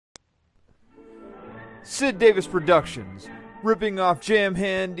Sid Davis Productions, ripping off Jam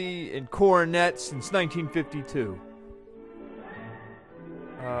Handy and Coronet since 1952.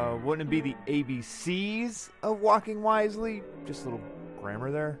 Wouldn't it be the ABCs of Walking Wisely? Just a little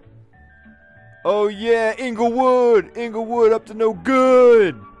grammar there. Oh yeah, Inglewood! Inglewood up to no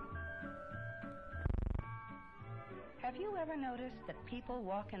good! Have you ever noticed that people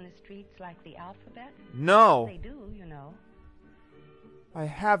walk in the streets like the alphabet? No. They do, you know. I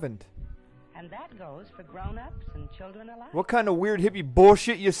haven't. And that goes for grown-ups and children alike. What kind of weird hippie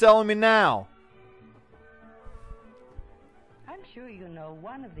bullshit you selling me now? I'm sure you know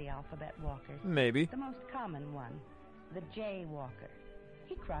one of the alphabet walkers. Maybe. The most common one, the Jay Walker.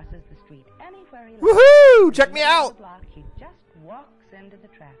 He crosses the street anywhere he likes. Woohoo! Check me out! Block, he just walks into the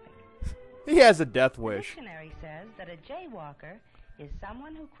traffic. He has a death The wish. dictionary says that a jaywalker is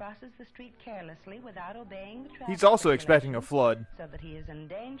someone who crosses the street carelessly without obeying the traffic. He's also expecting a flood. So that he is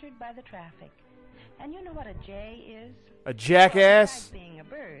endangered by the traffic. And you know what a jay is? A jackass? Well, being a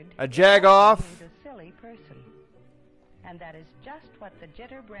bird, A jag-off? he's a silly person. And that is just what the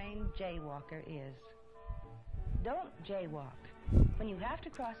jitter-brained jaywalker is. Don't jaywalk. When you have to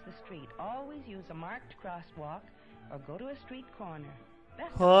cross the street, always use a marked crosswalk or go to a street corner.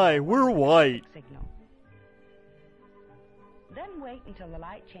 Best of Hi, all, we're use a white. traffic signal. Then wait until the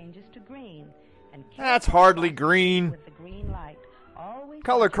light changes to green. And That's carefully hardly cross green. with the green light. Always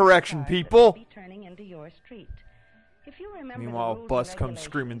Color watch for correction, cars that people. may be turning into your street. If you remember Meanwhile, the a rules bus and comes regulations,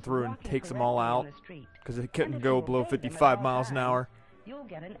 screaming through and walking takes them all correctly out in the street, because it and couldn't if go you below obey them at 55 all miles an times, hour. you'll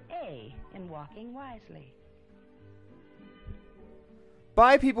get an A in walking wisely.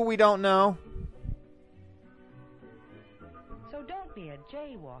 Bye, people we don't know. So don't be a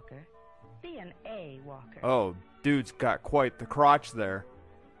jaywalker, be an A walker. Oh, dude's got quite the crotch there.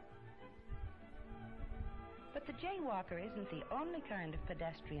 But the jaywalker isn't the only kind of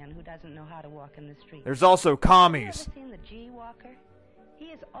pedestrian who doesn't know how to walk in the street. There's also Have you commies. ever seen the G-walker? He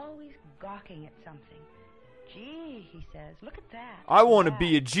is always gawking at something. Gee, he says, look at that. I want to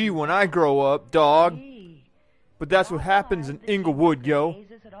be a G when I grow up, dog. Gee. But that's what happens in Inglewood, yo. He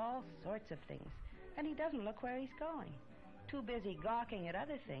gazes at all sorts of things, and he doesn't look where he's going. Too busy gawking at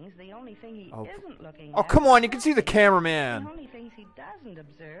other things, the only thing he isn't looking Oh, at... come on, you can see the The cameraman. only things he doesn't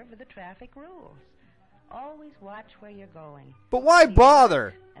observe are the traffic rules. Always watch where you're going. But why Be bother?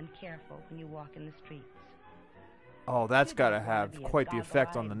 alert and careful when you walk in the streets. Oh, that's You got to don't wanna have be a quite the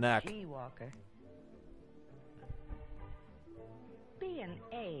effect on the goggle-eyed neck. G-walker. Be an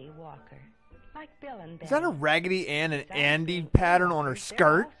A walker, like Bill and Ben. Is that a Raggedy Ann and Some Andy think pattern on her walkers, they're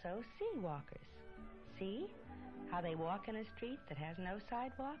skirt? also C walkers. See how they walk in a street that has no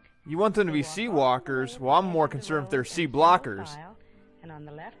sidewalk? You want them to They be walk sea all the way walkers? at Well, I'm the more edge of the concerned if they're road sea in single blockers. file, and on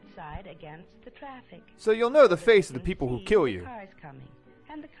the left side against the traffic. So you'll know the So that face you of the can people who see kill the you. Cars coming,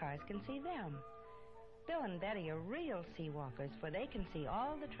 and the cars can see them. Bill and Betty are real sea walkers, for they can see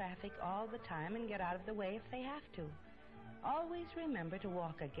all the traffic all the time and get out of the way if they have to. Always remember to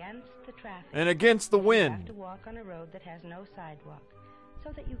walk against the traffic. And against the You have wind. to walk on a road that has no sidewalk,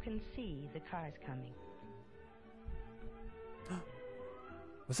 so that you can see the cars coming.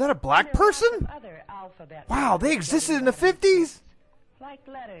 Was that a black There are lots person? of other alphabet Wow, they letters existed in the that are 50s? like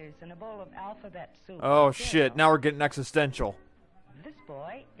letters in a bowl of alphabet soup. Oh or shit, cereal. now we're getting existential. This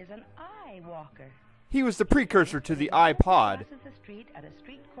boy is an I walker. He was the precursor to the When he iPod. crosses the street at a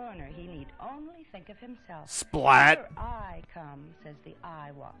street corner, he need only think of himself. Splat. Here I come, says the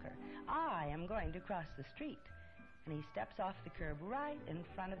I walker. I am going to cross the street. And he steps off the curb right in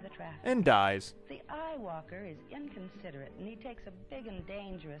front of the traffic. And dies. The I walker is inconsiderate, and he takes a big and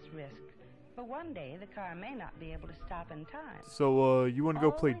dangerous risk. For one day, the car may not be able to stop in time. So, you want to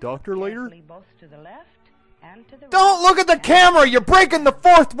go play Always doctor look later? carefully both to the left and to the Don't right, look at the and camera! You're breaking the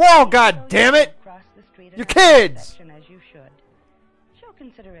fourth wall, god damn it! cross the street at You a kids! intersection as you should. Show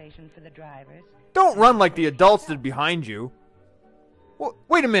consideration for the drivers. Don't run like the adults did behind you.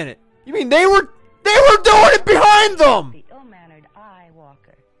 Wait a minute. You mean they were doing it behind them? The ill-mannered I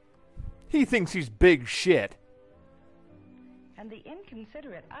walker. He thinks he's big shit. And the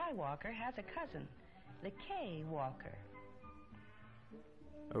inconsiderate I walker has a cousin, the K walker.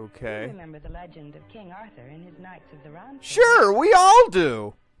 You Okay. remember the legend of King Arthur and his Knights of the Round Table? Sure, we all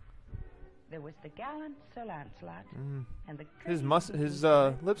do. There was the gallant Sir Lancelot and the His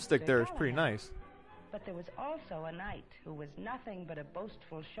courteous lipstick Sir there is pretty Galahad. nice. But there was also a knight who was nothing but a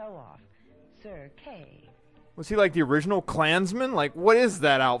boastful show-off, Sir Kay. Was he like the original Klansman? Like, what is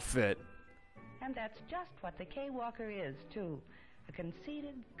that outfit? And that's just what the K-Walker is, too. A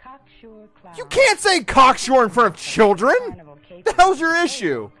conceited, cocksure clown. You can't say cocksure in front of children! Carnival caper The hell's your K-Walker.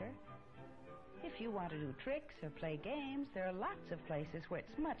 issue? If you want to do tricks or play games, there are lots of places where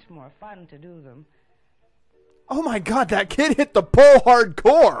it's much more fun to do them. Oh my god, that kid hit the pole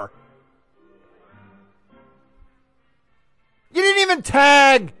hardcore. You didn't even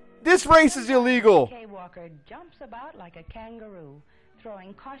tag. This race is illegal. Jay Walker jumps about like a kangaroo,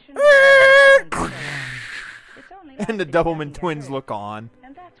 throwing caution. And the Doubleman twins look on.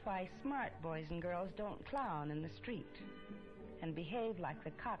 And that's why smart boys and girls don't clown in the street and behave like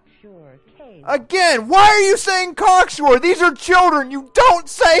the cocksure K. Again, why are you saying cocksure? These are children. You don't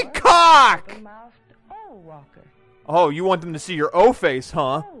say cock. Open-mouthed O Walker. Oh, you want them to see your O face,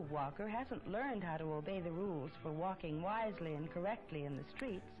 huh? O Walker hasn't learned how to obey the rules for walking wisely and correctly in the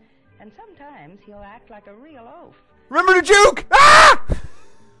streets, and sometimes he'll act like a real oaf. Remember to juke! Ah!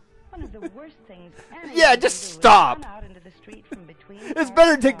 One of the worst things Yeah, just stop. Out into the street from between It's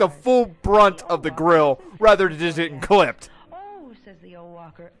better to take the full brunt of the grill rather than just getting clipped. Oh, says the O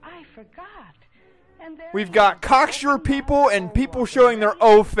Walker, I forgot. And there We've got cocksure people and people showing their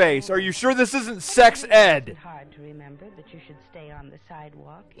O face. Are you sure this isn't sex ed? It's hard to remember that you should stay on the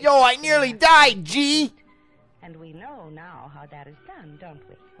sidewalk. Yo, I nearly died, G! And we know now how that is done, don't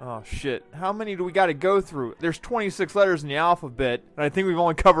we? Oh, shit. How many do we got to go through? There's 26 letters in the alphabet, and I think we've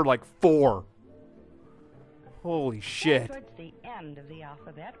only covered like 4. Holy shit. Towards the end of the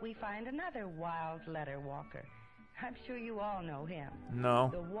alphabet, we find another wild letter walker. I'm sure you all know him. No.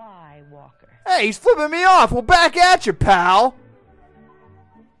 The Y Walker. Hey, he's flipping me off. Well, back at you, pal.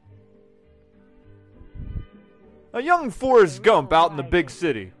 A young Forrest Gump out in the big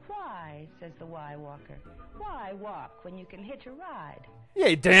city. Why, says the Y Walker. Why walk when you can hitch a ride?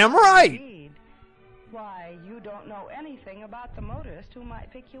 Yeah, damn right. Indeed. Why, you don't know anything about the motorist who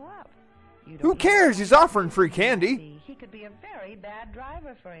might pick you up. You don't Who cares? He's offering free candy. He could be a very bad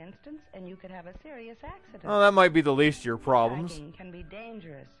driver, for instance, and you could have a serious accident. Oh, that might be the least of your problems. Hiking can be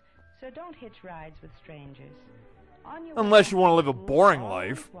dangerous, so don't hitch rides with strangers. On your Unless way you want to live a home, boring always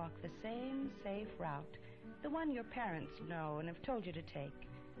life. Walk the same safe route, the one your parents know and have told you to take.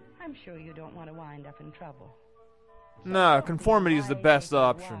 I'm sure you don't want to wind up in trouble. So No, don't be conformity is the wise best like a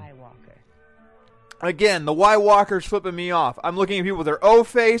option. Y Walker. Again, the Y Walker's flipping me off. I'm looking at people with their O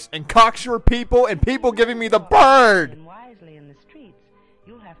face and cocksure people and people giving me the bird. And wisely in the streets,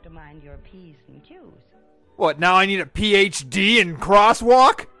 you'll have to mind your P's and Q's. What, now I need a PhD in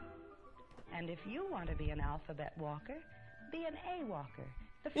crosswalk? And if you want to be an alphabet walker, be an A Walker.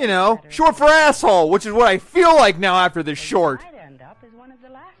 The You know, first letter short of for asshole, which is what I feel like now after this the short. might end up as one of the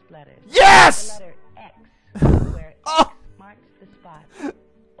last letters. Yes! The letter X, where Oh. X marks the spot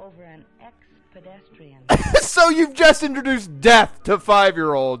over an ex-pedestrian. So you've just introduced death to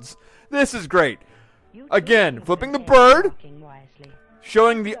 5-year-olds. This is great. You Again, too flipping the can bird, walking wisely.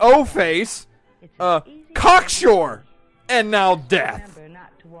 showing the O face, It's as easy as cocksure, and now death. remember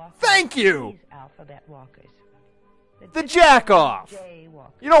not to walk Thank like you. these alphabet walkers. The jack-off. J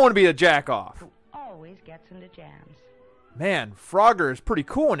Walker, You don't want to be a jack-off. who always gets into jams. Man, Frogger is pretty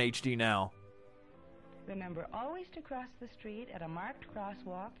cool in HD now. Remember always to cross the street at a marked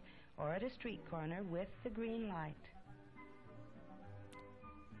crosswalk or at a street corner with the green light.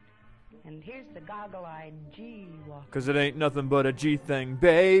 And here's the goggle-eyed G Walker. Because it ain't nothing but a G thing,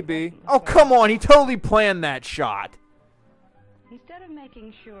 baby. Oh, come on. He totally planned that shot. Instead of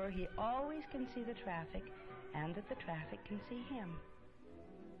making sure he always can see the traffic and that the traffic can see him.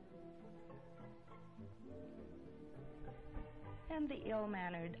 And the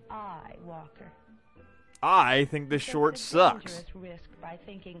ill-mannered I Walker. I think this Takes short a sucks. dangerous risk by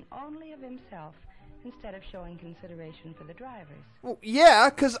thinking only of himself instead of showing consideration for the drivers. Well, yeah,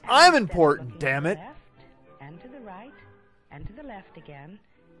 because And I'm instead of important, looking damn to the it. left and to the right and to the left again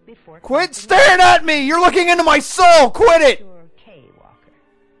before Quit crossing staring at me! You're looking into my soul! Quit it! Sure K Walker,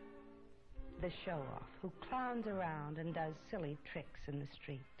 the show-off who clowns around and does silly tricks in the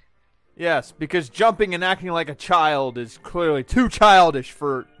street. Yes, because jumping and acting like a child is clearly too childish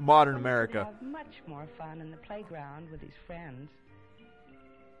for modern He America. would have much more fun in the playground with his friends.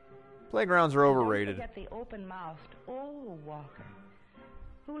 Playgrounds are Don't overrated. forget the open-mouthed O Walker,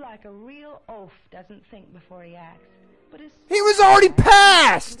 who like a real oaf doesn't think before he acts, but is He was already into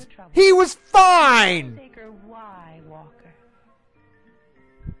passed! trouble. He was fine! Taker Y Walker,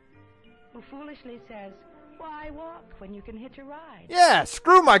 who foolishly says, "Why walk when you can hitch a ride?" Yeah,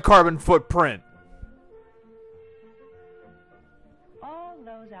 screw my carbon footprint. All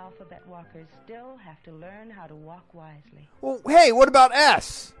those alphabet walkers still have to learn how to walk wisely. Well, hey, what about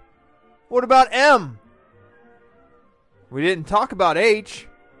S? What about M? We didn't talk about H,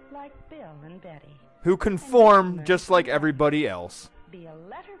 Like Bill and Betty. who conform just like everybody else. Be a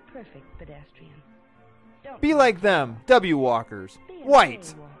letter-perfect pedestrian. Don't Be like them, W walkers. be an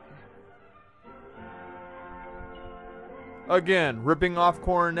White. A walker. Again, ripping off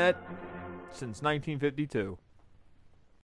Coronet since 1952.